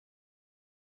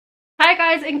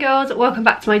Hi guys and girls, welcome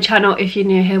back to my channel. If you're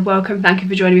new here, welcome. Thank you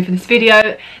for joining me for this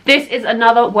video. This is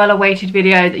another well-awaited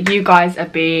video that you guys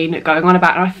have been going on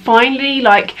about, and I finally,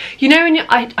 like, you know, when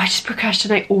I just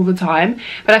procrastinate all the time,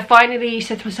 but I finally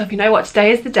said to myself, you know what,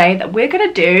 today is the day that we're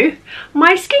gonna do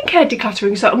my skincare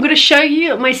decluttering. So I'm gonna show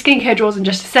you my skincare drawers in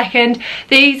just a second.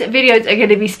 These videos are going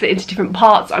to be split into different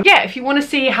parts. Yeah, if you want to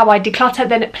see how I declutter,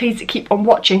 then please keep on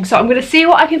watching. So I'm going to see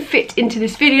what I can fit into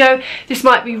this video. This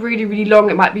might be really long,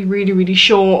 it might be really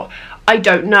short, I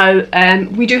don't know.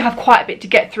 We do have quite a bit to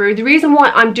get through. The reason why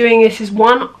I'm doing this is,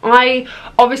 one, I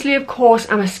obviously of course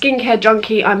am a skincare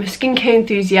junkie, I'm a skincare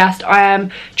enthusiast, I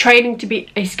am training to be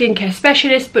a skincare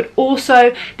specialist, but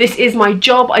also this is my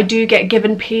job. I do get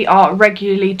given PR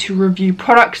regularly to review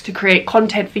products, to create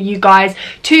content for you guys,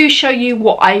 to show you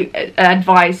what I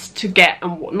advise to get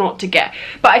and what not to get.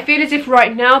 But I feel as if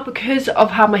right now, because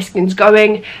of how my skin's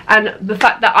going and the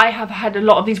fact that I have had a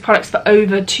lot of these products for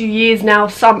over 2 years now,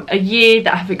 some a year,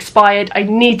 that have expired, I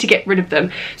need to get rid of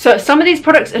them. So some of these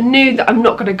products are new that I'm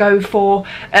not going to go for,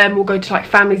 will go to like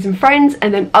families and friends,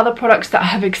 and then other products that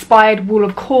have expired will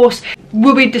of course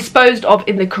be disposed of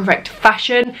in the correct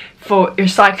fashion for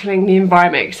recycling, the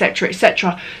environment, etc,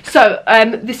 etc. So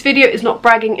this video is not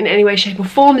bragging in any way, shape or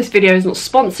form. This video is not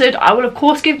sponsored. I will of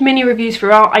course give mini reviews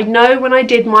throughout. I know when I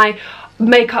did my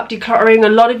makeup decluttering, a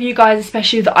lot of you guys,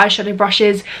 especially the eyeshadow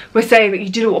brushes, were saying that you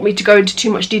didn't want me to go into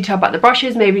too much detail about the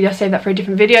brushes. Maybe I'll save that for a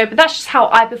different video, but that's just how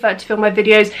I prefer to film my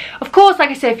videos. Of course, like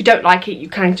I say, if you don't like it, you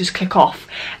can just click off.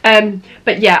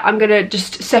 But yeah, I'm gonna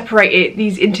just separate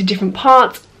these into different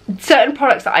parts. Certain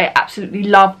products that I absolutely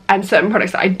love and certain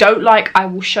products that I don't like, I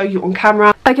will show you on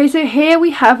camera. Okay, so here we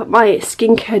have my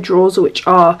skincare drawers, which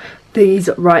are these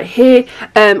right here.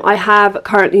 I have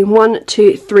currently 1,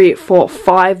 2, 3, 4,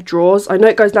 5 drawers. I know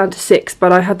it goes down to 6,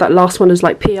 but I had that last one as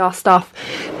like PR stuff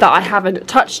that I haven't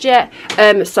touched yet.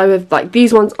 So if, like,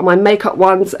 these ones are my makeup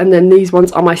ones, and then these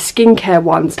ones are my skincare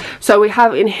ones. So we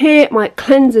have in here my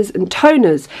cleansers and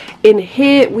toners. In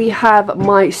here we have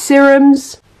my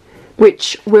serums,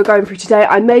 which we're going through today.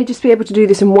 I may just be able to do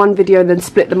this in one video and then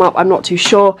split them up, I'm not too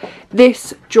sure.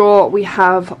 This drawer we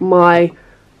have my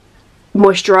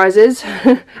moisturizers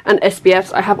and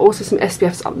SPFs. I have also some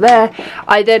SPFs up there.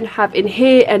 I then have in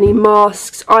here any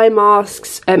masks, eye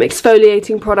masks,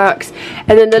 exfoliating products,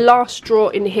 and then the last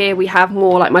drawer in here we have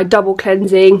more like my double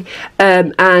cleansing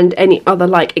and any other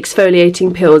like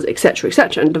exfoliating pills, etc,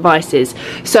 etc, and devices.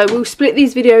 So we'll split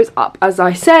these videos up, as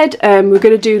I said. We're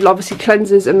going to do obviously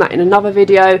cleansers and that in another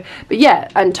video, but yeah,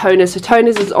 and toners. So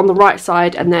toners is on the right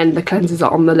side and then the cleansers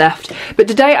are on the left. But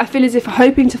today I feel as if I'm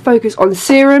hoping to focus on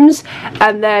serums,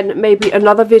 and then maybe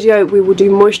another video we will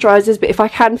do moisturizers. But if I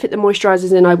can fit the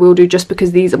moisturizers in, I will do, just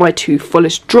because these are my 2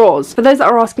 fullest drawers. For those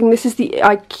that are asking, this is the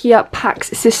IKEA packs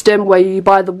system, where you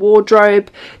buy the wardrobe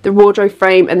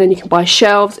frame, and then you can buy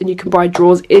shelves and you can buy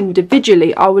drawers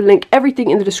individually. I will link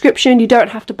everything in the description. You don't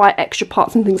have to buy extra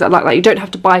parts and things like that. Like, you don't have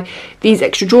to buy these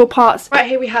extra drawer parts. Right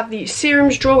here we have the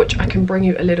serums drawer, which I can bring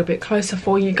you a little bit closer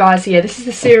for you guys. So yeah, this is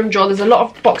the serum drawer. There's a lot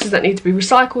of boxes that need to be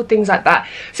recycled, things like that.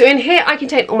 So in here I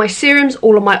contain all my serums,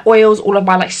 all of my oils, all of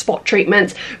my like spot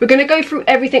treatments. We're going to go through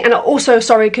everything, and it also,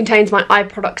 sorry, contains my eye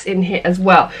products in here as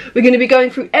well. We're going to be going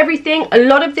through everything. A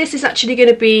lot of this is actually going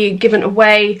to be given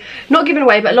away, not given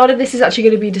away, but a lot of this is actually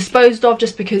going to be disposed of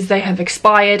just because they have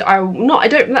expired. I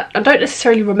don't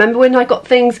necessarily remember when I got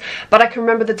things, but I can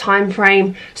remember the time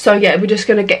frame. So yeah, we're just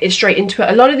going to get straight into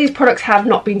it. A lot of these products have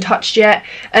not been touched yet.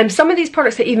 Some of these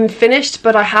products are even finished,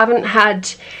 but I haven't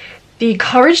had the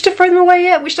courage to throw them away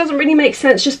yet, which doesn't really make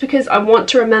sense, just because I want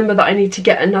to remember that I need to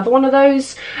get another one of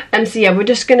those. So yeah, we're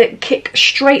just gonna kick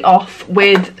straight off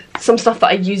with some stuff that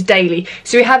I use daily.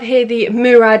 So we have here the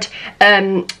Murad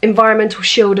Environmental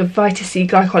Shield of Vita C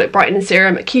Glycolic Brightening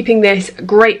Serum. Keeping this,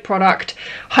 great product,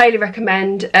 highly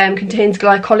recommend. Contains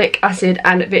glycolic acid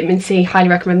and vitamin C, highly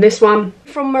recommend this one.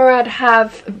 From Murad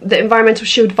have the Environmental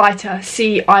Shield Vita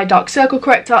C Eye Dark Circle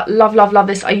Corrector. Love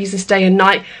this. I use this day and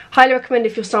night. Highly recommend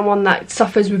if you're someone that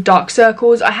suffers with dark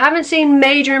circles. I haven't seen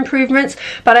major improvements,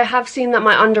 but I have seen that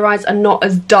my under eyes are not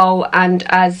as dull and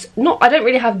as I don't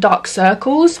really have dark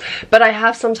circles, but I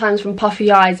have sometimes from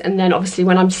puffy eyes, and then obviously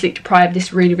when I'm sleep deprived,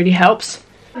 this really helps.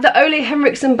 The Ole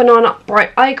Henriksen Banana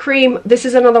Bright Eye Cream. This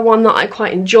is another one that I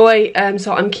quite enjoy,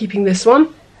 so I'm keeping this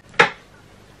one.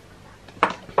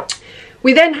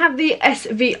 We then have the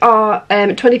SVR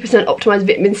 20% Optimized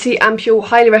Vitamin C Ampule.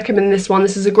 Highly recommend this one.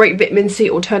 This is a great vitamin C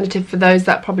alternative for those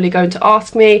that are probably going to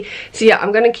ask me. So yeah,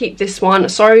 I'm going to keep this one.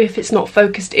 Sorry if it's not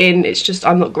focused in. It's just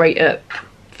I'm not great at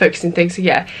focusing things. So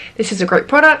yeah, this is a great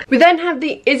product. We then have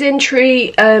the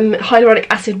Isntree hyaluronic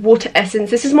acid water essence.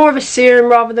 This is more of a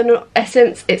serum rather than an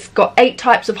essence. It's got 8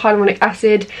 types of hyaluronic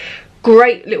acid.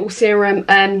 Great little serum.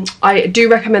 I do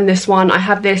recommend this one. I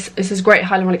have this. This is great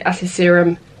hyaluronic acid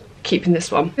serum. Keeping this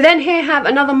one. We then here have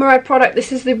another Murad product.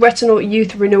 This is the Retinol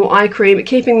Youth Renewal Eye Cream.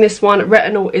 Keeping this one.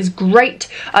 Retinol is great.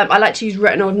 I like to use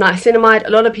retinol with niacinamide. A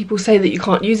lot of people say that you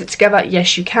can't use it together.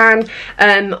 Yes, you can.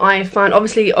 I find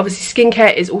obviously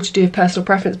skincare is all to do with personal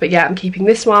preference, but yeah, I'm keeping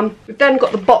this one. We've then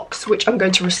got the box, which I'm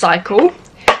going to recycle,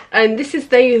 and this is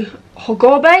the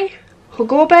Hogobe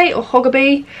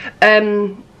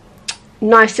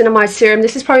niacinamide serum.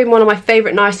 This is probably one of my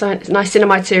favourite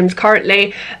niacinamide serums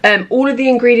currently. All of the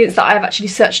ingredients that I've actually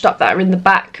searched up that are in the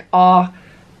back are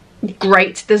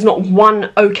great. There's not one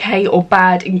okay or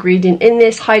bad ingredient in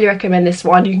this. Highly recommend this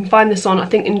one. You can find this on, I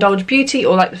think, Indulge Beauty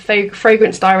or like the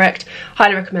Fragrance Direct.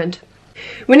 Highly recommend.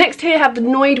 We next here have the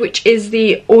Noid, which is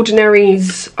the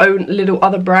Ordinary's own little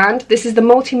other brand. This is the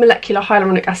multi-molecular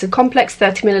hyaluronic acid complex,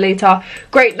 30ml.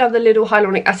 Great, another little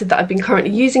hyaluronic acid that I've been currently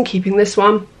using, keeping this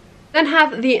one. Then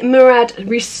have the Murad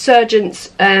Resurgence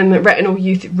Retinol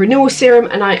Youth Renewal Serum,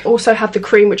 and I also have the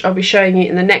cream, which I'll be showing you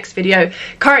in the next video.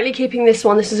 Currently keeping this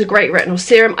one. This is a great retinol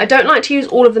serum. I don't like to use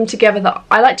all of them together.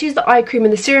 I like to use the eye cream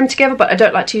and the serum together, but I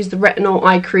don't like to use the retinol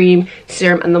eye cream,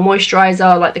 serum and the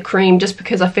moisturizer like the cream, just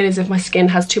because I feel as if my skin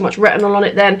has too much retinol on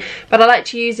it then. But I like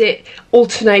to use it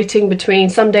alternating between,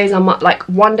 some days I'm like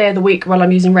one day of the week while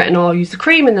I'm using retinol, I'll use the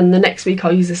cream, and then the next week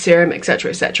I'll use the serum,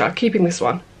 etc, etc. Keeping this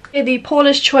one. The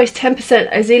Paula's Choice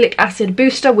 10% azelaic acid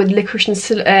booster with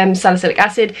licorice and salicylic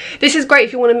acid. This is great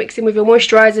if you want to mix in with your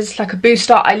moisturizers. It's like a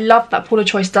booster. I love that Paula's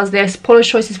Choice does this. Paula's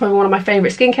Choice is probably one of my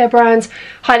favorite skincare brands.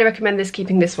 Highly recommend this,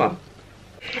 keeping this one.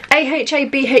 AHA,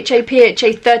 BHA,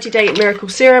 PHA 30-day miracle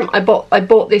serum. I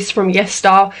bought this from Yes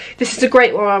Style. This is a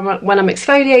great one when I'm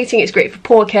exfoliating. It's great for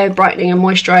pore care, brightening and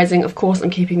moisturizing. Of course, I'm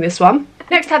keeping this one.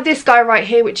 Next I have this guy right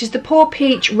here, which is the Pore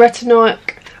Peach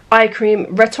Retinoic Eye Cream.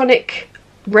 Retinoic,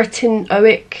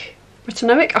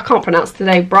 I can't pronounce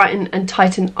today. Brighten and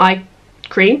Tighten Eye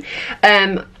Cream.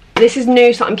 This is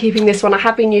new, so I'm keeping this one. I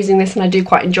have been using this and I do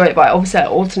quite enjoy it, but obviously I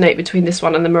alternate between this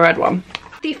one and the Murad one.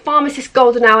 The Pharmacist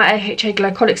Golden Hour AHA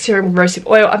Glycolic Serum with Rosehip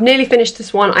Oil. I've nearly finished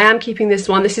this one. I am keeping this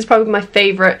one. This is probably my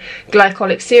favourite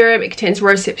glycolic serum. It contains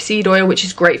rosehip seed oil, which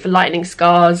is great for lightening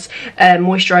scars,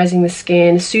 moisturising the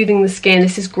skin, soothing the skin.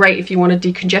 This is great if you want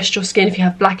to decongest your skin, if you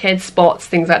have blackheads, spots,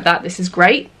 things like that. This is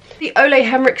great. The Ole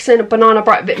Henriksen Banana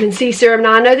Bright Vitamin C Serum.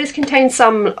 Now I know this contains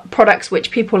some products which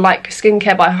people like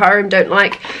Skincare by Hiram don't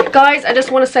like. Guys, I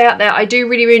just want to say out there, I do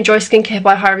really enjoy Skincare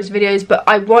by Hiram's videos, but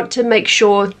I want to make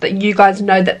sure that you guys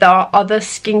know that there are other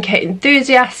skincare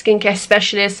enthusiasts, skincare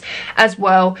specialists as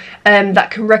well,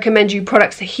 that can recommend you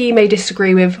products that he may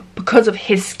disagree with because of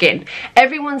his skin.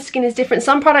 Everyone's skin is different.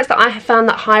 Some products that I have found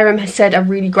that Hiram has said are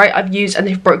really great, I've used and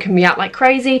they've broken me out like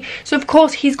crazy. So of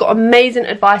course he's got amazing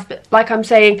advice, but like I'm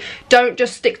saying, don't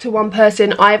just stick to one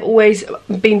person. I've always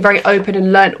been very open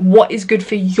and learned what is good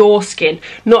for your skin,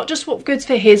 not just what's good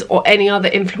for his or any other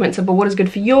influencer, but what is good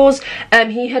for yours.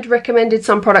 He had recommended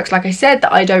some products, like I said,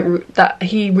 that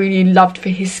he really loved for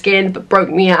his skin but broke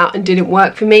me out and didn't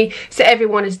work for me. So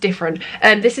everyone is different,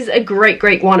 and this is a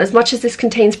great one. As much as this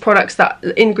contains products that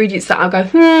ingredients that I'll go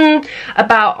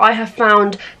about, I have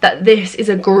found that this is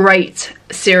a great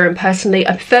serum. Personally,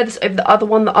 I prefer this over the other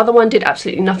one. The other one did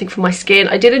absolutely nothing for my skin.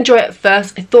 I did enjoy it at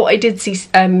first. I thought I did see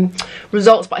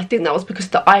results, but I think that was because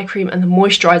of the eye cream and the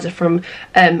moisturizer from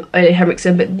Ole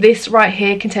Henriksen. But this right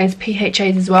here contains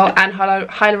PHAs as well and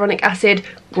hyaluronic acid.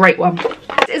 Great one.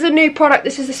 This is a new product.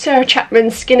 This is the Sarah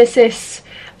Chapman Skin Assist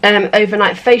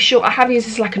overnight facial. I have used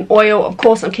this like an oil. Of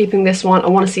course I'm keeping this one. I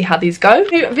want to see how these go.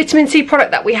 New vitamin C product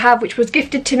that we have, which was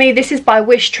gifted to me. This is by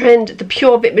Wish Trend, the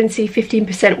pure vitamin C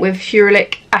 15% with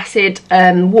ferulic acid,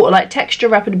 water-like texture,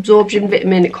 rapid absorption,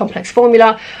 vitamin complex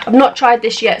formula. I've not tried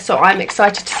this yet, so I'm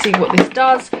excited to see what this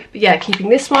does. But yeah, keeping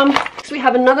this one. So we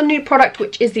have another new product,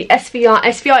 which is the SVR.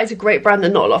 SVR is a great brand that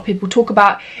not a lot of people talk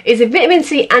about. It's a vitamin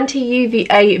C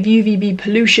anti-UVA UVB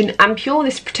pollution ampule.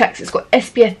 This protects. It's got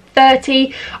SPF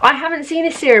 30. I haven't seen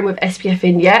a serum with SPF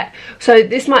in yet, so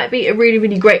this might be a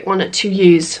really great one to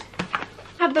use. I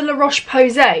have the La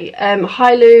Roche-Posay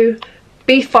Hylu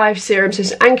B5 serum. So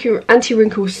it's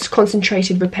anti-wrinkle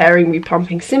concentrated repairing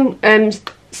replumping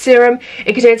serum.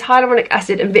 It contains hyaluronic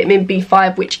acid and vitamin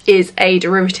B5, which is a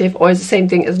derivative or is the same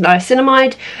thing as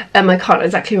niacinamide. I can't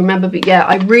exactly remember, but yeah,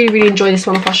 I really enjoy this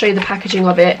one. If I'll show you the packaging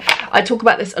of it, I talk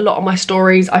about this a lot on my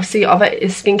stories. I see other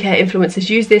skincare influencers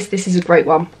use this. This is a great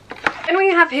one. And we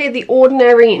have here the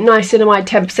Ordinary Niacinamide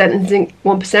 10% and Zinc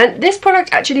 1%. This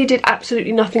product actually did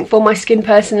absolutely nothing for my skin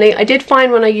personally. I did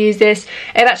find when I used this,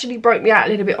 it actually broke me out a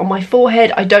little bit on my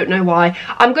forehead. I don't know why.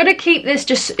 I'm going to keep this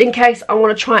just in case I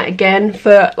want to try it again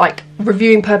for like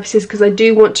reviewing purposes, because I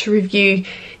do want to review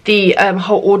the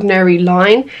whole Ordinary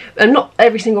line, and not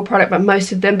every single product but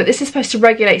most of them. But this is supposed to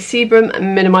regulate sebum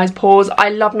and minimize pores. I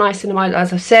love niacinamide,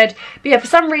 as I've said, but yeah, for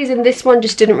some reason this one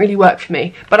just didn't really work for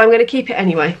me, but I'm going to keep it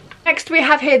anyway. Next we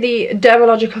have here the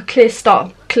Dermalogica Clear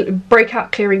Start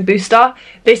Breakout Clearing Booster.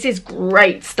 This is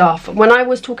great stuff. When I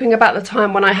was talking about the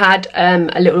time when I had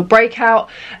a little breakout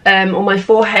on my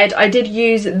forehead, I did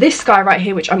use this guy right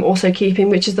here, which I'm also keeping,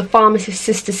 which is the Pharmacist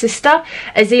Sister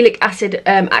Azelaic Acid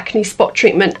Acne Spot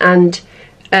Treatment and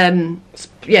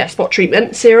yeah, spot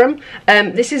treatment serum.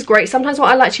 This is great. Sometimes what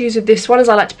I like to use with this one is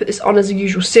I like to put this on as a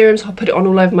usual serum, so I'll put it on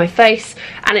all over my face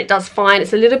and it does fine.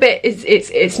 It's a little bit,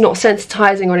 it's not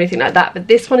sensitizing or anything like that, but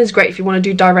this one is great if you want to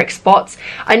do direct spots.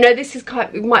 I know this is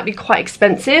it might be quite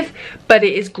expensive, but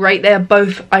it is great. They are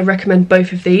both, I recommend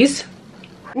both of these.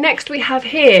 Next we have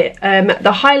here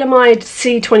the Hylamide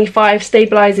C25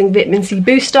 Stabilizing Vitamin C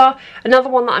Booster. Another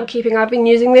one that I'm keeping. I've been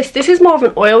using this. This is more of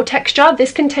an oil texture.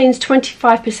 This contains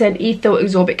 25% ethyl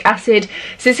ascorbic acid.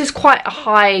 So this is quite a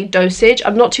high dosage.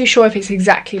 I'm not too sure if it's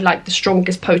exactly like the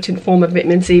strongest potent form of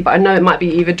vitamin C, but I know it might be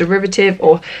either derivative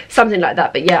or something like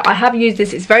that. But yeah, I have used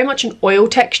this. It's very much an oil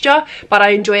texture, but I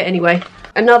enjoy it anyway.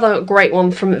 Another great one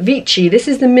from Vichy. This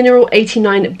is the Mineral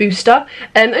 89 Booster.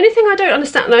 Only thing I don't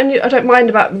understand, I don't mind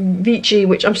about Vichy,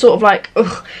 which I'm sort of like,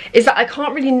 ugh, is that I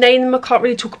can't really name them. I can't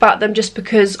really talk about them just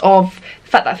because of the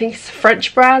fact that I think it's a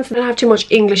French brand. So I don't have too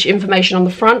much English information on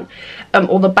the front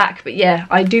or the back. But yeah,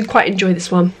 I do quite enjoy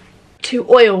this one. To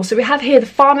oil, so we have here the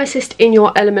Pharmacist in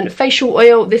Your Element facial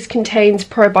oil. This contains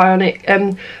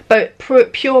probiotic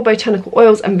pure botanical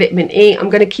oils and vitamin E.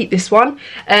 I'm going to keep this one.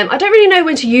 I don't really know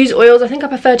when to use oils. I think I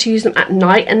prefer to use them at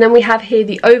night. And then we have here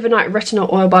the Overnight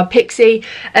Retinol Oil by Pixi.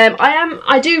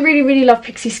 I do really love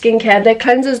Pixi skincare. Their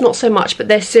cleansers not so much, but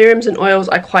their serums and oils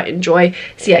I quite enjoy.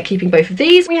 So yeah, keeping both of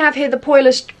these. We have here the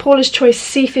Paula's Choice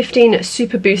C15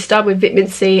 Super Booster with vitamin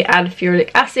C and ferulic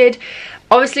acid.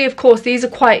 Obviously, of course, these are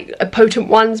quite potent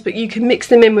ones, but you can mix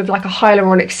them in with like a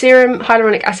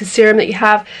hyaluronic acid serum that you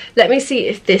have. Let me see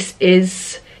if this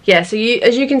is, yeah, so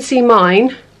as you can see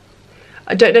mine,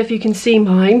 I don't know if you can see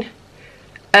mine,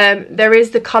 there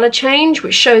is the colour change,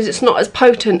 which shows it's not as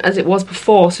potent as it was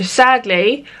before. So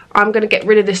sadly, I'm going to get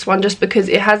rid of this one just because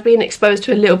it has been exposed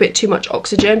to a little bit too much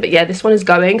oxygen. But yeah, this one is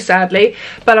going, sadly.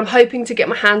 But I'm hoping to get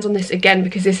my hands on this again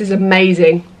because this is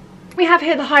amazing. We have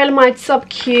here the Hylamide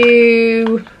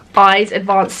Sub-Q Eyes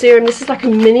Advanced Serum. This is like a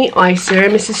mini eye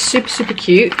serum. This is super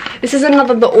cute. This is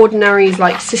another of the Ordinary's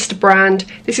like sister brand.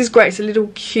 This is great. It's a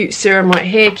little cute serum right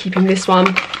here, keeping this one.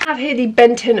 I have here the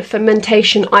Benton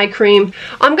Fermentation Eye Cream.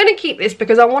 I'm going to keep this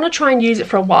because I want to try and use it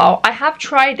for a while. I have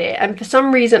tried it and for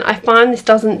some reason I find this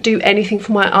doesn't do anything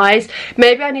for my eyes.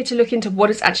 Maybe I need to look into what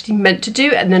it's actually meant to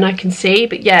do and then I can see.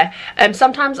 But yeah,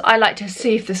 sometimes I like to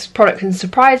see if this product can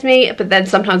surprise me, but then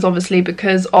sometimes obviously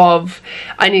because of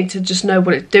I need to just know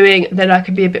what it's doing, then I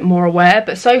can be a bit more aware.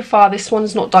 But so far this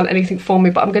one's not done anything for me,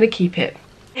 but I'm going to keep it.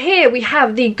 Here we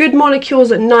have the Good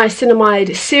Molecules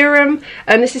Niacinamide Serum,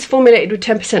 and this is formulated with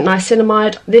 10%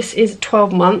 niacinamide. This is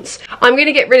 12 months. I'm going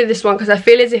to get rid of this one because I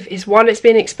feel as if it's one, it's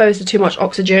been exposed to too much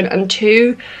oxygen, and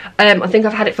two, I think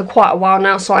I've had it for quite a while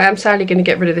now, so I am sadly going to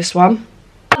get rid of this one.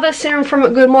 Another serum from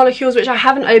Good Molecules, which I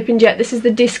haven't opened yet. This is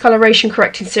the Discoloration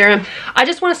Correcting Serum. I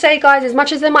just want to say, guys, as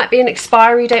much as there might be an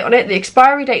expiry date on it, the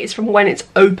expiry date is from when it's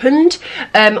opened.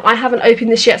 I haven't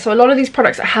opened this yet, so a lot of these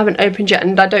products I haven't opened yet,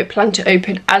 and I don't plan to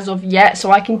open as of yet,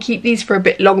 so I can keep these for a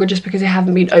bit longer just because they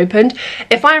haven't been opened.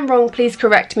 If I'm wrong, please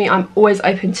correct me. I'm always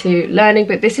open to learning,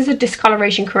 but this is a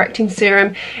Discoloration Correcting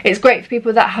Serum. It's great for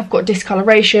people that have got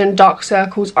discoloration, dark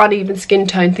circles, uneven skin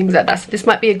tone, things like that. So this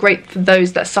might be great for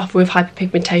those that suffer with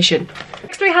hyperpigmentation.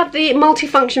 Next we have the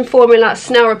Multifunction Formula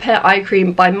Snail Repair Eye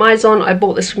Cream by Mizon. I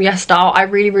bought this from YesStyle. I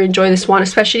really enjoy this one,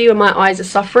 especially when my eyes are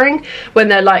suffering, when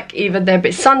they're like either they're a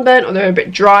bit sunburnt or they're a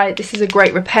bit dry. This is a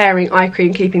great repairing eye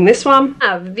cream, keeping this one. I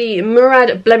have the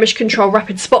Murad Blemish Control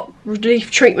Rapid Spot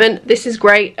Relief Treatment. This is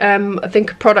great. I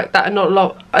think a product that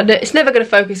it's never going to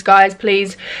focus, guys,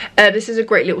 please. This is a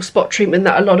great little spot treatment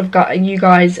that a lot of you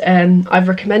guys I've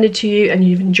recommended to you and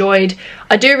you've enjoyed.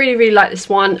 I do really like this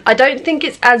one. I don't think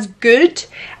it's as good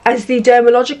as the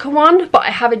Dermalogica one, but I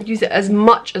haven't used it as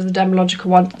much as the Dermalogica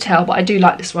one to tell, but I do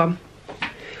like this one.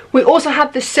 We also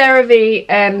have the CeraVe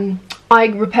eye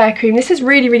repair cream. This is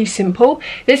really simple.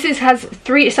 This has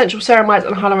 3 essential ceramides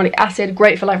and hyaluronic acid,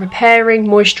 great for like repairing,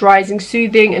 moisturizing,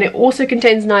 soothing, and it also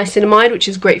contains niacinamide, which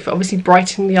is great for obviously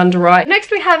brightening the under eye.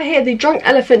 Next we have here the Drunk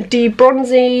Elephant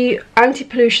De-Bronzy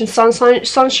Anti-Pollution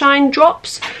Sunshine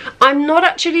Drops. I'm not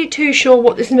actually too sure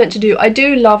what this is meant to do. I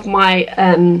do love my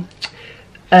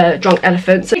Drunk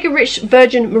Elephant. So take a rich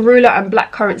virgin marula and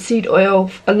blackcurrant seed oil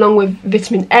along with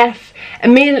vitamin F.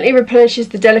 Immediately replenishes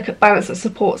the delicate balance that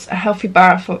supports a healthy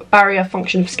barrier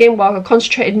function of skin, while a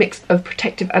concentrated mix of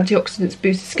protective antioxidants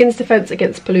boosts skin's defense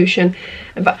against pollution.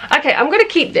 Okay, I'm going to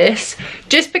keep this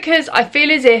just because I feel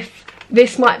as if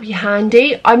this might be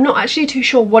handy. I'm not actually too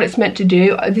sure what it's meant to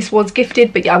do. This was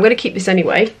gifted, but yeah, I'm going to keep this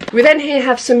anyway. We then here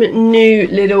have some new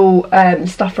little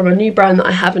stuff from a new brand that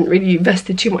I haven't really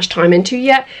invested too much time into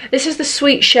yet. This is the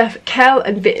Sweet Chef Kel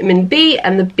and Vitamin B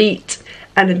and the Beet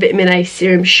and the Vitamin A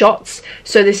serum shots.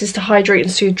 So this is to hydrate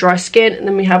and soothe dry skin, and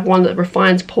then we have one that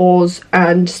refines pores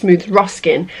and smooths rough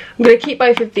skin. I'm going to keep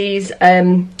both of these. I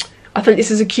think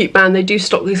this is a cute brand. They do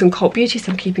stock these on Cult Beauty,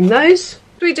 so I'm keeping those.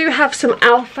 We do have some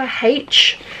Alpha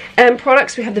H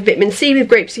products. We have the Vitamin C with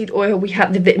grapeseed oil, we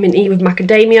have the Vitamin E with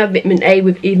macadamia, Vitamin A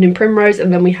with evening primrose,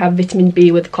 and then we have Vitamin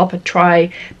B with copper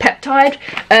tripeptide.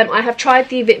 I have tried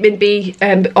the Vitamin B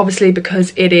obviously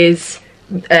because it is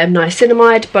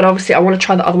niacinamide, but obviously I want to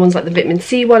try the other ones like the Vitamin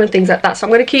C one and things like that, so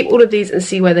I'm going to keep all of these and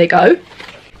see where they go.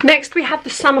 Next we have the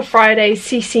Summer Fridays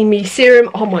CC Me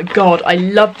Serum. Oh my god, I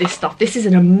love this stuff. This is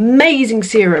an amazing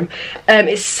serum.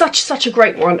 It's such a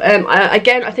great one.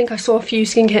 Again, I think I saw a few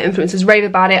skincare influencers rave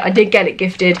about it. I did get it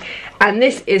gifted, and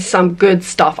this is some good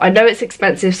stuff. I know it's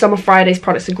expensive. Summer Fridays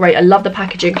products are great. I love the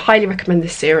packaging. Highly recommend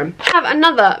this serum. I have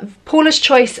another Paula's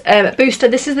Choice booster.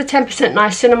 This is the 10%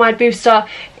 niacinamide booster.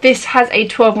 This has a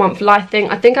 12-month life thing.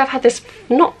 I think I've had this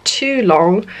not too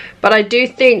long, but I do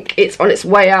think it's on its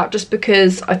way out just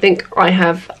because I think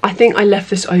I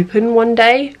left this open one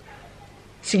day.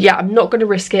 So yeah, I'm not going to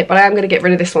risk it, but I am going to get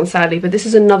rid of this one sadly. But this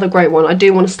is another great one. I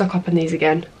do want to stock up on these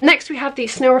again. Next we have the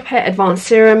Snail Repair Advanced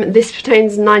Serum. This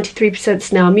contains 93%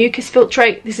 snail mucus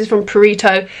filtrate. This is from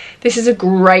Purito. This is a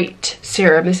great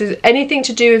serum. This is anything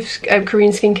to do with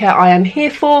Korean skincare I am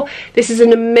here for. This is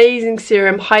an amazing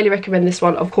serum. Highly recommend this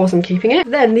one. Of course I'm keeping it.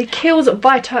 Then the Kiehl's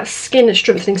Vita Skin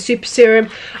Strengthening Super Serum.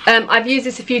 I've used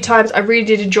this a few times. I really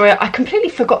did enjoy it. I completely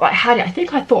forgot that I had it. I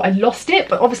think I thought I lost it,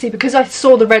 but obviously because I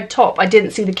saw the red top, I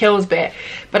didn't see the Kiehl's bit,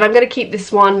 but I'm going to keep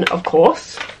this one, of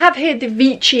course. I have here the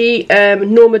Vichy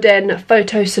Normaden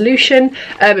Photo Solution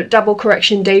Double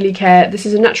Correction Daily Care. This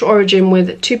is a natural origin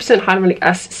with 2% hyaluronic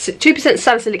acid, 2%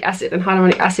 salicylic acid and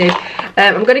hyaluronic acid.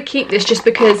 I'm going to keep this just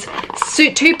because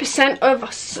 2%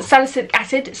 of salicylic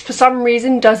acid for some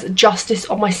reason does justice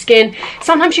on my skin.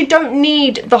 Sometimes you don't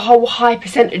need the whole high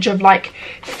percentage of like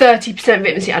 30%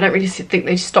 vitamin C. I don't really think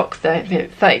they stock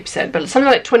 30%, but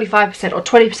something like 25% or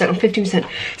 20% or 15%.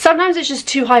 Sometimes it's just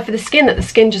too high for the skin that the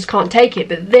skin just can't take it,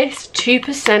 but this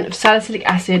 2% of salicylic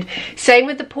acid, same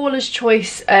with the Paula's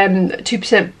Choice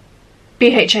 2%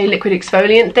 BHA liquid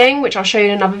exfoliant thing, which I'll show you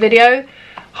in another video.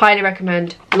 Highly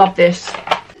recommend. Love this.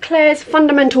 Claire's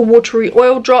Fundamental Watery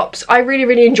Oil Drops. I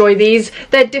really enjoy these.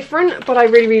 They're different, but I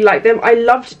really like them. I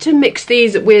loved to mix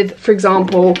these with, for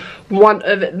example, one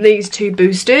of these two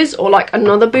boosters, or like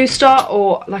another booster,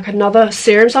 or like another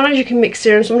serum. Sometimes you can mix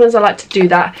serums. Sometimes I like to do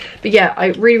that. But yeah, I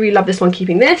really love this one,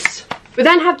 keeping this. We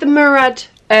then have the Murad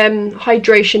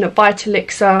Hydration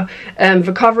Vitalixer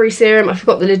Recovery Serum. I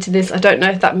forgot the lid to this. I don't know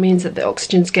if that means that the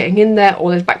oxygen's getting in there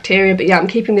or there's bacteria, but yeah, I'm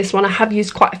keeping this one. I have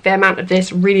used quite a fair amount of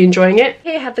this, really enjoying it.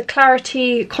 Here I have the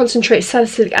Clarity Concentrate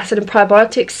Salicylic Acid and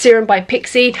Probiotics Serum by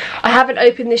Pixi. I haven't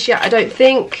opened this yet, I don't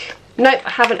think. Nope, I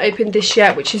haven't opened this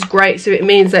yet, which is great. So it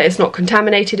means that it's not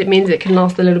contaminated. It means it can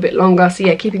last a little bit longer. So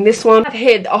yeah, keeping this one. I have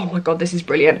here, oh my god, this is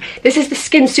brilliant. This is the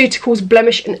SkinCeuticals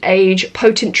Blemish and Age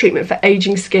Potent Treatment for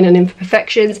Aging Skin and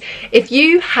Imperfections. If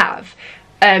you have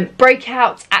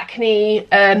breakouts, acne,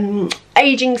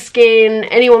 aging skin,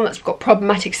 anyone that's got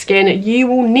problematic skin, you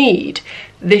will need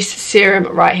this serum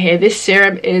right here. This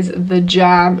serum is the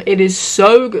jam. It is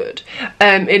so good.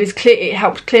 It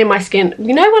helped clear my skin.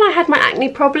 You know, when I had my acne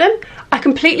problem, I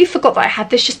completely forgot that I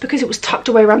had this just because it was tucked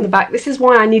away around the back. This is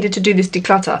why I needed to do this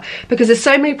declutter, because there's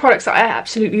so many products that I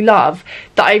absolutely love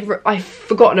that I've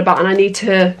forgotten about and I need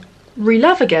to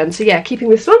re-love again. So yeah, keeping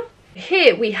this one.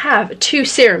 Here we have two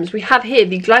serums. We have here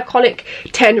the Glycolic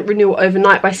 10 Renewal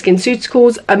Overnight by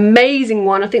SkinCeuticals. Amazing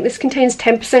one. I think this contains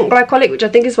 10% glycolic, which I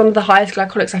think is one of the highest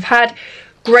glycolics I've had.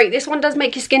 Great. This one does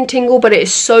make your skin tingle, but it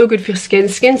is so good for your skin.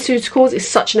 SkinCeuticals is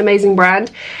such an amazing brand.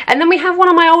 And then we have one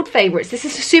of my old favourites. This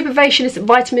is the Supervationist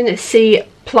Vitamin C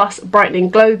Plus Brightening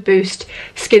Glow Boost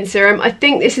Skin Serum. I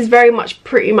think this is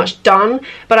pretty much done,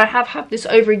 but I have had this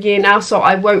over a year now, so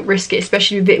I won't risk it,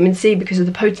 especially with vitamin C because of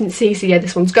the potency. So yeah,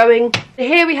 this one's going.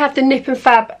 Here we have the Nip and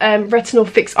Fab Retinol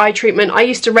Fix Eye Treatment. I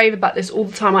used to rave about this all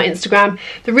the time on Instagram.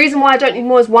 The reason why I don't need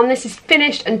more is, one, this is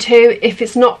finished, and two, if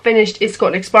it's not finished, it's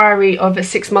got an expiry of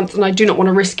 6 months and I do not want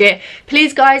to risk it.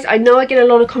 Please guys, I know I get a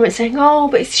lot of comments saying, oh,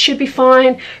 but it should be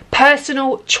fine.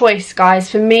 Personal choice, guys.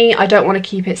 For me, I don't want to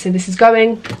keep it, so this is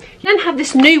going. You then have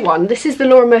this new one. This is the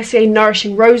Laura Mercier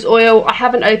Nourishing Rose Oil. I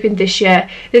haven't opened this yet.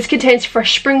 This contains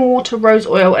fresh spring water, rose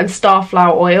oil and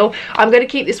starflower oil. I'm going to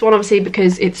keep this one obviously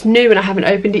because it's new and I haven't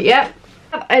opened it yet.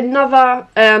 I have another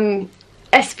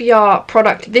SVR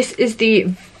product. This is the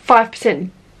 5%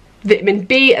 vitamin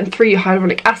B and 3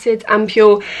 hyaluronic acids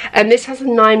ampule, and this has a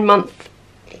 9-month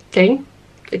thing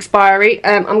expiry.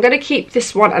 I'm going to keep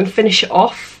this one and finish it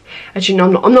off. Actually, no,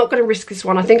 I'm not going to risk this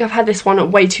one. I think I've had this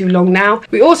one way too long now.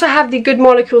 We also have the Good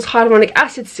Molecules Hyaluronic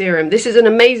Acid Serum. This is an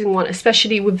amazing one,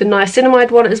 especially with the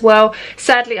niacinamide one as well.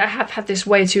 Sadly, I have had this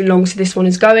way too long, so this one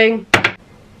is going.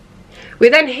 We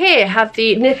then here have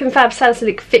the Nip and Fab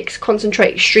Salicylic Fix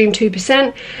Concentrate Extreme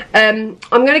 2%. I'm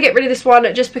going to get rid of this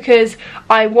one just because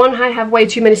one, I have way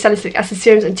too many salicylic acid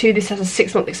serums, and two, this has a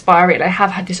 6-month expiry and I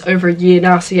have had this over a year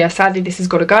now, so yeah, sadly this has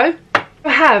got to go. I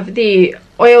have the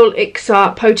Oil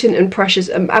Ixar Potent and Precious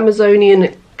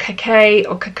Amazonian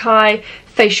Cacao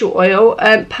facial oil.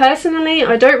 Personally,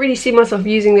 I don't really see myself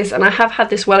using this, and I have had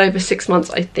this well over 6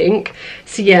 months, I think.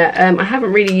 So yeah, I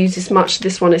haven't really used this much.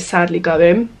 This one is sadly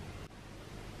going.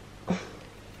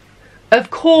 Of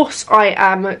course, I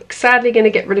am sadly going to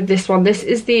get rid of this one. This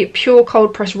is the Pure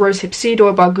Cold Pressed Rosehip Seed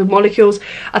Oil by Good Molecules.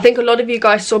 I think a lot of you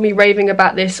guys saw me raving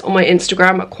about this on my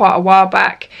Instagram quite a while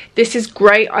back. This is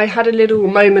great. I had a little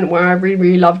moment where I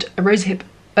really loved a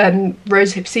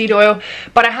rosehip seed oil,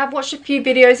 but I have watched a few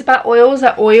videos about oils.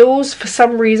 That oils, for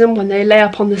some reason, when they lay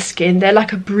up on the skin, they're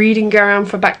like a breeding ground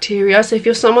for bacteria. So if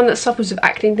you're someone that suffers with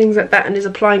acne and things like that and is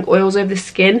applying oils over the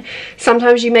skin,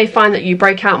 sometimes you may find that you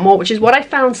break out more, which is what I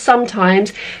found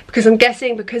sometimes, because I'm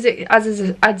guessing because it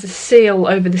adds a seal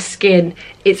over the skin,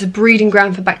 it's a breeding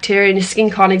ground for bacteria and your skin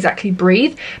can't exactly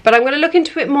breathe. But I'm going to look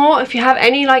into it more. If you have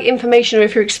any information or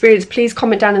if you're experienced, please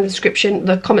comment down in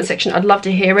the comment section. I'd love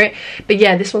to hear it. But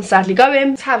yeah, this one's sadly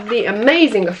going. Let's have the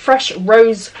amazing Fresh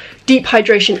Rose Deep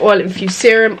Hydration Oil Infused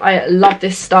Serum. I love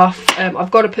this stuff. I've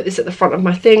got to put this at the front of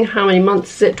my thing. How many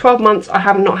months is it? 12 months. I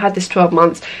have not had this 12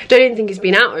 months. Don't even think it's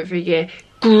been out over a year.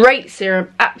 Great serum.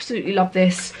 Absolutely love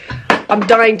this. I'm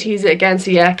dying to use it again,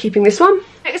 so yeah, keeping this one.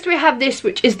 Next we have this,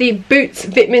 which is the Boots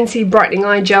Vitamin C Brightening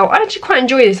Eye Gel. I actually quite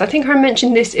enjoy this. I think I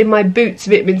mentioned this in my Boots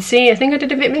Vitamin C. I think I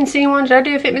did a Vitamin C one. Did I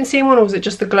do a Vitamin C one, or was it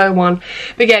just the Glow one?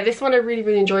 But yeah, this one I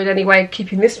really enjoyed anyway,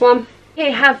 keeping this one. Here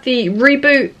you have the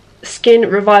Reboot Skin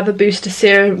Reviver Booster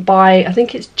Serum by, I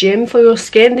think it's Jim for Your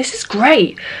Skin. This is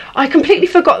great. I completely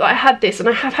forgot that I had this, and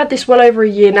I have had this well over a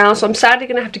year now, so I'm sadly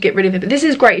going to have to get rid of it. But this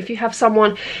is great if you have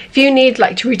someone, if you need to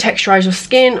retexturize your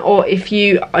skin, or if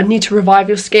you need to revive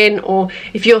your skin, or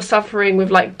if you're suffering with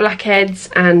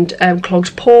blackheads and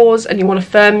clogged pores and you want to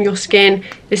firm your skin.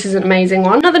 This is an amazing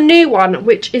one. Another new one,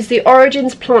 which is the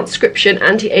Origins Plant Scription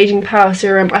Anti-Aging Power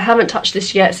Serum. I haven't touched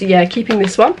this yet, so yeah, keeping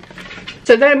this one.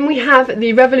 So then we have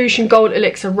the Revolution Gold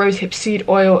Elixir Rosehip Seed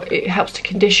Oil. It helps to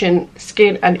condition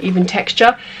skin and even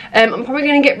texture. I'm probably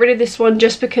going to get rid of this one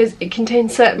just because it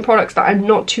contains certain products that I'm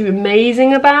not too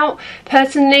amazing about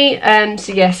personally.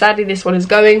 So yeah, sadly this one is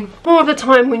going. More of the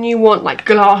time when you want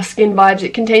glass skin vibes,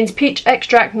 it contains peach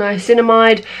extract,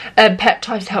 niacinamide,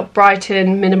 peptides to help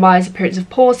brighten, minimise appearance of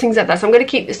pores, things like that. So I'm going to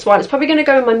keep this one. It's probably going to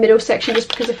go in my middle section just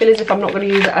because I feel as if I'm not going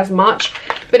to use it as much.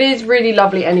 But it is really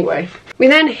lovely anyway. We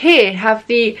then here have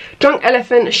the Drunk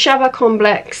Elephant Shava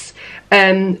Complex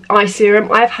eye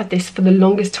serum. I've had this for the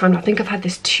longest time. I think I've had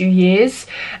this 2 years.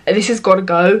 This has got to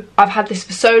go. I've had this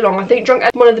for so long. I think Drunk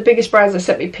Elephant, one of the biggest brands that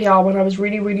sent me PR when I was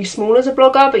really small as a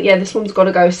blogger. But yeah, this one's got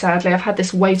to go, sadly. I've had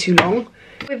this way too long.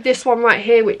 With this one right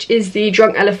here, which is the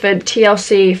Drunk Elephant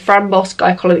TLC Framboos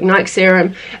Glycolic Night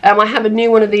Serum. I have a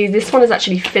new one of these. This one is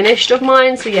actually finished of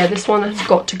mine. So yeah, this one has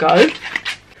got to go.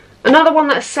 Another one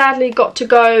that's sadly got to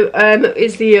go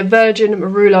is the Virgin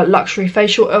Marula Luxury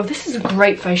Facial Oil. This is a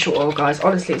great facial oil, guys.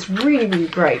 Honestly, it's really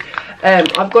great.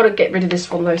 I've got to get rid of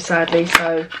this one though, sadly.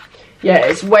 So yeah,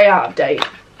 it's way out of date.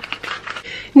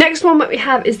 Next one that we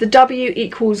have is the W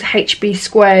equals HB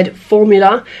squared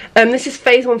formula. This is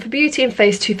phase 1 for beauty and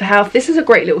phase 2 for health. This is a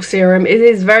great little serum. It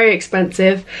is very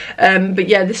expensive, but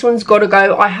yeah, this one's got to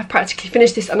go. I have practically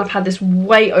finished this and I've had this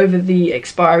way over the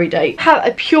expiry date. I have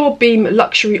a Pure Beam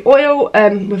luxury oil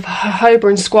with jojoba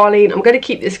and squalene. I'm going to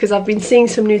keep this because I've been seeing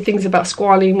some new things about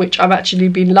squalene which I've actually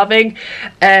been loving.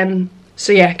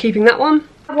 So yeah, keeping that one.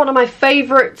 One of my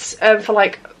favourites for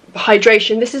like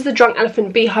hydration, this is the Drunk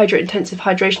Elephant Be Hydrate Intensive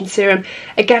Hydration Serum.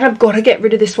 Again, I've got to get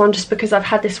rid of this one just because I've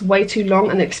had this way too long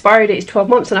and the expiry date is 12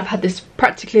 months and I've had this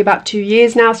practically about 2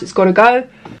 years now, so it's got to go.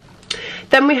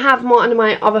 Then we have one of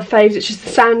my other faves, which is the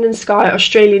Sand and Sky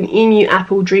Australian Emu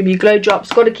Apple Dreamy Glow Drops.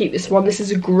 Got to keep this one. This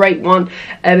is a great one.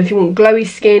 If you want glowy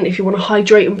skin, if you want to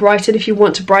hydrate and brighten, if you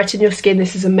want to brighten your skin,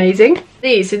 this is amazing.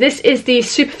 So this is the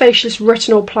Superfacialist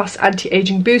Retinol Plus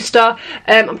Anti-Aging Booster.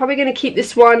 I'm probably going to keep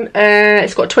this one.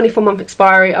 It's got a 24-month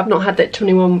expiry. I've not had that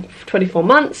 24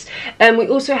 months. We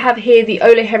also have here the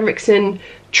Ole Henriksen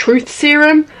Truth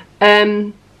Serum.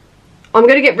 I'm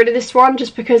going to get rid of this one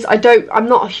just because I'm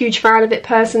not a huge fan of it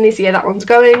personally, so yeah, that one's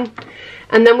going.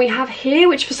 And then we have here,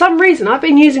 which for some reason I've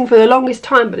been using for the longest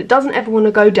time, but it doesn't ever want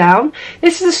to go down.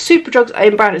 This is a Superdrug's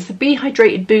own brand. It's the Be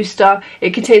Hydrated Booster.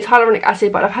 It contains hyaluronic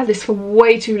acid, but I've had this for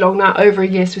way too long now, over a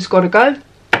year, so it's got to go.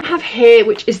 I have here,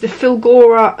 which is the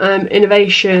Filgora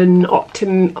Innovation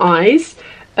Optimize.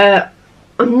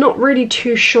 I'm not really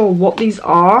too sure what these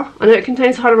are. I know it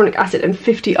contains hyaluronic acid and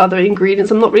 50 other ingredients.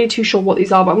 I'm not really too sure what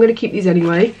these are, but I'm going to keep these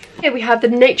anyway. Here we have the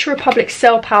Nature Republic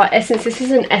Cell Power Essence. This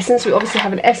is an essence. We obviously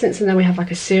have an essence and then we have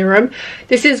like a serum.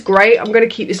 This is great. I'm going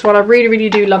to keep this one. I really, really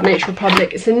do love Nature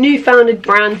Republic. It's a new founded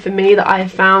brand for me that I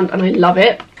have found and I love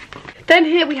it. Then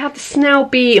here we have the Snail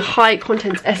Bee High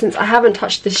Contents Essence. I haven't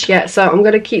touched this yet, so I'm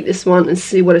going to keep this one and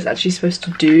see what it's actually supposed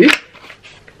to do.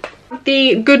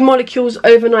 The Good Molecules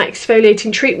Overnight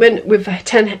Exfoliating Treatment with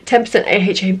 10%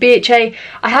 AHA BHA.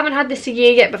 I haven't had this a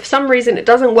year yet, but for some reason it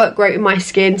doesn't work great with my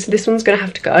skin, so this one's going to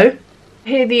have to go.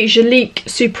 Here the Gelique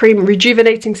Supreme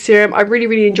Rejuvenating Serum. I really,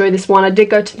 really enjoy this one. I did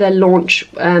go to their launch,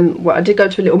 well, I did go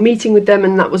to a little meeting with them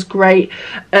and that was great.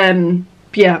 Yeah, I'm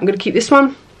going to keep this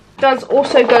one. It does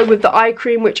also go with the eye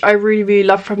cream, which I really, really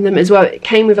love from them as well. It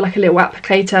came with like a little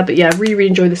applicator, but yeah, really, really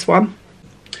enjoy this one.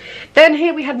 Then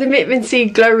here we have the Vitamin C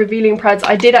Glow Revealing Pads.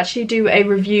 I did actually do a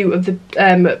review of the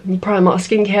Primark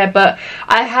skincare, but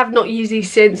I have not used these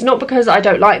since. Not because I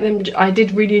don't like them, I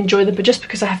did really enjoy them, but just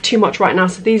because I have too much right now,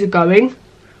 so these are going.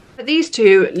 But these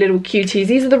two little cuties,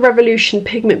 these are the Revolution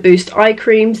Pigment Boost Eye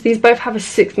Creams. These both have a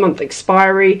 6-month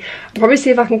expiry. I'll probably see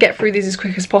if I can get through these as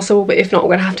quick as possible, but if not, I'm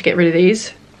going to have to get rid of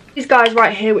these. These guys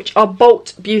right here, which are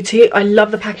Bolt Beauty. I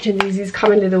love the packaging of these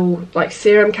come in little like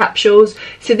serum capsules.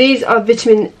 So these are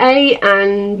vitamin A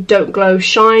and Don't Glow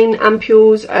Shine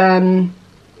ampules.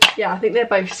 Yeah, I think they're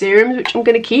both serums, which I'm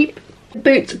going to keep.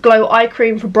 Boots Glow Eye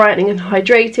Cream for brightening and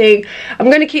hydrating. I'm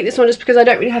going to keep this one just because I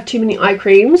don't really have too many eye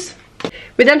creams.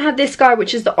 We then have this guy,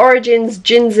 which is the Origins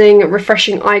Ginseng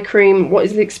Refreshing Eye Cream. What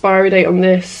is the expiry date on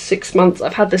this? 6 months.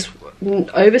 I've had this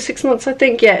over 6 months, I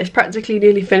think. Yeah, it's practically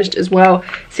nearly finished as well,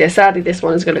 so yeah, sadly this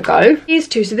one is going to go. These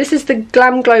two, so this is the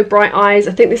Glam Glow Bright Eyes.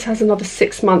 I think this has another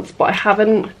 6 months, but I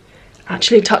haven't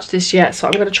actually touched this yet, so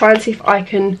I'm going to try and see if I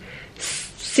can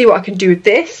see what I can do with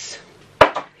this.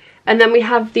 And then we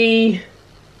have the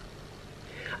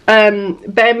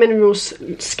Bare Minerals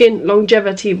Skin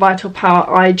Longevity Vital Power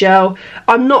Eye Gel.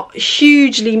 I'm not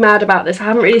hugely mad about this. I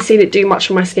haven't really seen it do much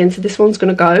for my skin, so this one's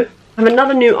going to go. I have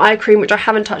another new eye cream which I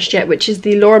haven't touched yet, which is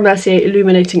the Laura Mercier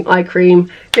Illuminating Eye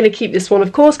Cream. Going to keep this one,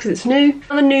 of course, because it's new.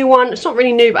 Another new one, it's not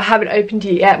really new, but I haven't opened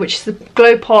it yet, which is the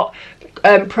Glow Pot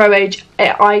Pro Age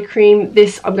Eye Cream.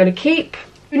 This I'm going to keep.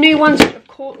 The new ones,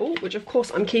 which of course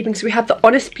I'm keeping. So we have the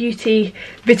Honest Beauty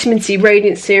Vitamin C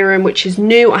Radiant Serum, which is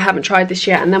new. I haven't tried this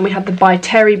yet. And then we have the By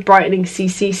Terry Brightening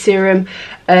CC Serum,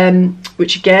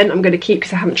 which again I'm going to keep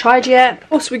because I haven't tried yet.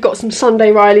 Also, we've got some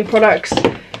Sunday Riley products,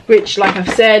 which, like I've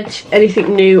said,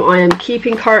 anything new I am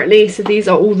keeping currently. So these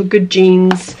are all the Good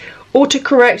Genes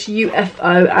Autocorrect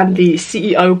UFO and the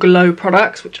CEO Glow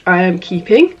products, which I am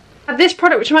keeping. I have this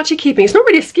product which I'm actually keeping. It's not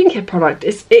really a skincare product,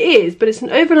 it is, but it's an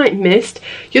overnight mist.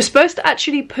 You're supposed to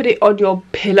actually put it on your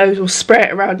pillows or spray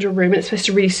it around your room, and it's supposed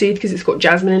to really soothe because it's got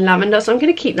jasmine and lavender, so I'm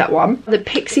going to keep that one. The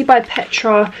Pixie by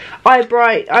Petra Eye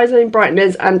Zone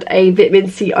Brighteners and a Vitamin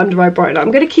C Under Eye Brightener.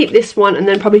 I'm going to keep this one and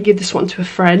then probably give this one to a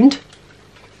friend.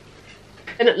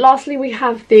 And lastly, we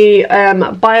have the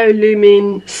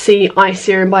Biolumin C Eye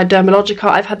Serum by Dermalogica.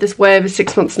 I've had this way over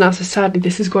 6 months now, so sadly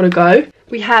this has got to go.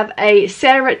 We have a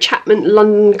Sarah Chapman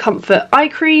London Comfort Eye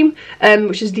Cream,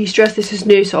 which is de-stress. This is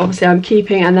new, so obviously I'm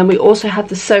keeping. And then we also have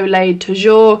the Soleil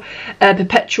Toujours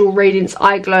Perpetual Radiance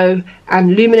Eye Glow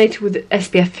and Illuminated with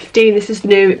SPF 15. This is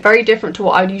new, very different to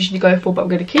what I would usually go for, but I'm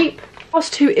going to keep.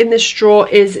 Last two in this drawer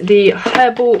is the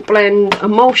Herbal Blend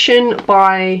Emulsion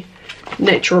by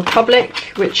Nature Republic,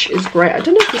 which is great. I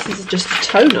don't know if this is just a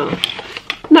toner.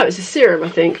 No, it's a serum, I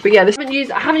think. But yeah,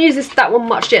 I haven't used that one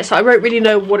much yet, so I won't really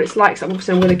know what it's like. So I'm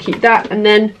going to keep that. And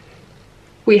then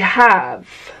we have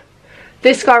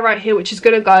this guy right here, which is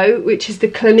going to go, which is the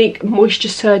Clinique Moisture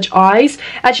Surge Eyes.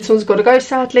 Actually, this one's got to go,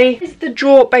 sadly. Is the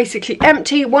drawer basically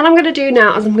empty? What I'm going to do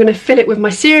now is I'm going to fill it with my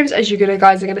serums, as you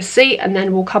guys are going to see, and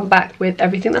then we'll come back with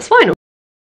everything that's final.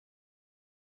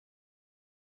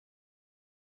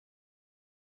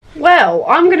 Well,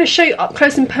 I'm going to show you up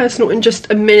close and personal in just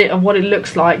a minute of what it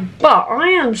looks like, but I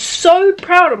am so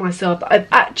proud of myself that I've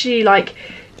actually like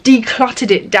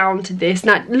decluttered it down to this.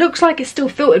 Now it looks like it's still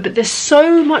filtered, but there's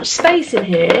so much space in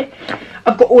here.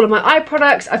 I've got all of my eye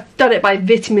products. I've done it by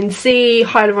vitamin C,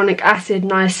 hyaluronic acid,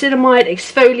 niacinamide,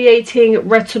 exfoliating,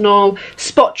 retinol,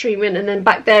 spot treatment, and then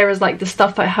back there is like the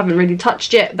stuff that I haven't really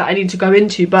touched yet that I need to go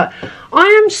into. But I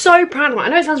am so proud of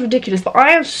myself. I know it sounds ridiculous, but I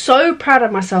am so proud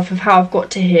of myself of how I've got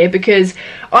to here, because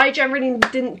I generally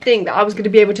didn't think that I was going to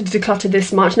be able to declutter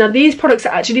this much. Now these products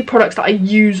are actually products that I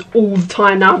use all the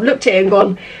time. Now I've looked at it and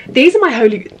gone, these are my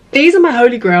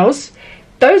holy grails.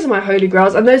 Those are my holy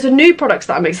grails, and those are new products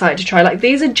that I'm excited to try. Like,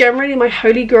 these are generally my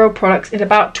holy grail products in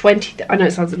about 20, I know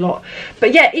it sounds a lot,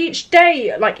 but yeah, each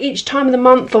day, like each time of the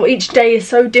month or each day is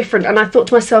so different. And I thought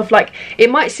to myself, like,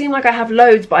 it might seem like I have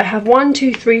loads, but I have 1,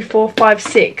 2, 3, 4, 5,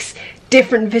 6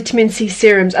 different vitamin C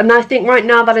serums, and I think right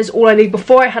now that is all I need.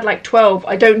 Before I had like 12.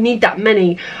 I don't need that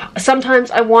many. Sometimes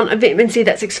I want a vitamin C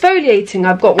that's exfoliating.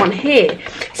 I've got one here.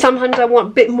 Sometimes I want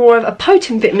a bit more of a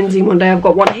potent vitamin C. One day I've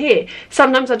got one here.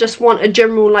 Sometimes I just want a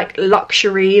general like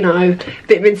luxury, you know,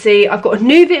 vitamin C. I've got a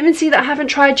new vitamin C that I haven't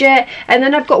tried yet, and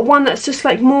then I've got one that's just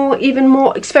like even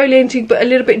more exfoliating but a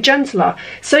little bit gentler.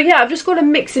 So yeah, I've just got a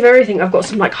mix of everything. I've got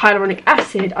some like hyaluronic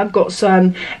acid, I've got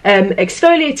some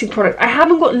exfoliating product. I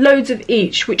haven't got loads of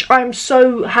each, which I'm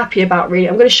so happy about, really.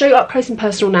 I'm going to show you up close and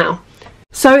personal now.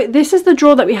 So this is the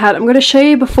drawer that we had. I'm going to show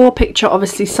you before picture,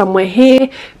 obviously somewhere here,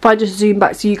 if I just zoom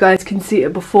back so you guys can see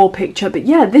it before picture. But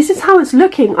yeah, this is how it's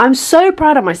looking. I'm so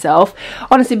proud of myself.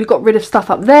 Honestly, we got rid of stuff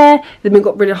up there, then we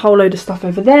got rid of a whole load of stuff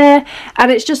over there,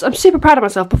 and it's just, I'm super proud of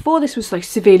myself. Before, this was like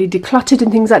severely decluttered and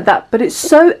things like that, but it's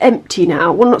so empty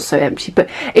now. Well, not so empty, but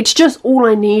it's just all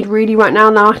I need really right now.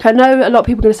 Now, like, I know a lot of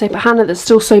people are going to say, but Hannah, there's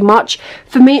still so much.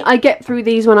 For me, I get through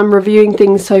these when I'm reviewing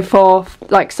things so far,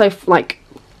 like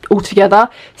all together.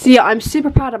 So yeah, I'm super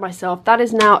proud of myself. That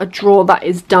is now a drawer that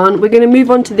is done. We're going to move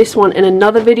on to this one in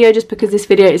another video, just because this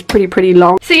video is pretty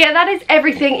long. So yeah, that is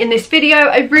everything in this video.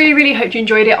 I really hope you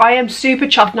enjoyed it. I am super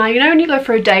chuffed now. You know when you go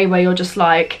for a day where you're just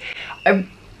like,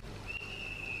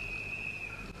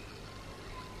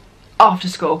 after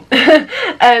school,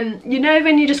 you know,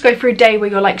 when you just go for a day where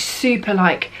you're like super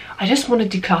like, I just want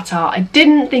to declutter. I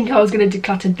didn't think I was going to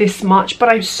declutter this much, but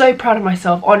I'm so proud of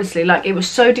myself, honestly. Like, it was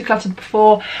so decluttered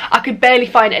before. I could barely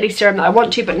find any serum that I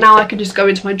want to, but now I can just go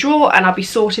into my drawer and I'll be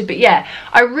sorted. But yeah,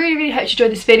 I really hope you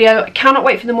enjoyed this video. I cannot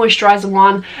wait for the moisturizer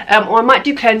one, or I might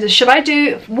do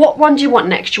cleansers. What one do you want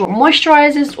next? Do you want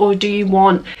moisturizers, or do you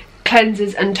want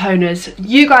cleansers and toners?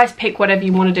 You guys pick whatever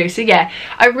you want to do. So yeah,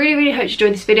 I really hope you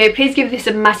enjoyed this video. Please give this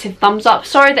a massive thumbs up.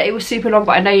 Sorry that it was super long,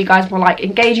 but I know you guys were like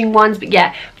engaging ones. But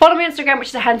yeah, follow me on Instagram, which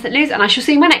is @HannahStNews, and I shall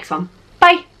see you in my next one.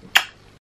 Bye.